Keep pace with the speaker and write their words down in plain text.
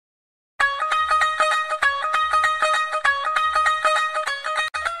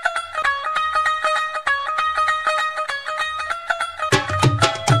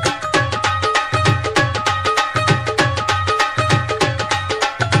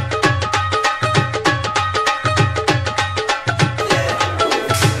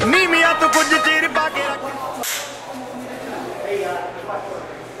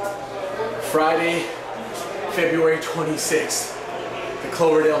26th. The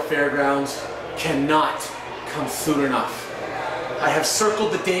Cloverdale Fairgrounds cannot come soon enough. I have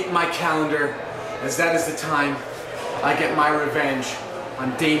circled the date in my calendar, as that is the time I get my revenge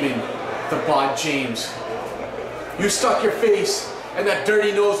on Damon the James. You stuck your face and that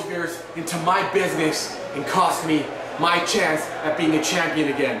dirty nose of yours into my business and cost me my chance at being a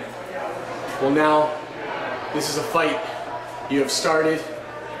champion again. Well, now, this is a fight you have started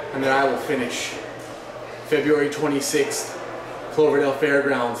and that I will finish. February 26th, Cloverdale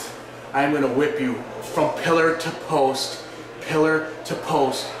Fairgrounds. I am going to whip you from pillar to post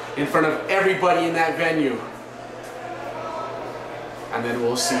in front of everybody in that venue. And then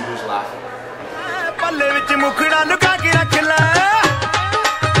we'll see who's laughing.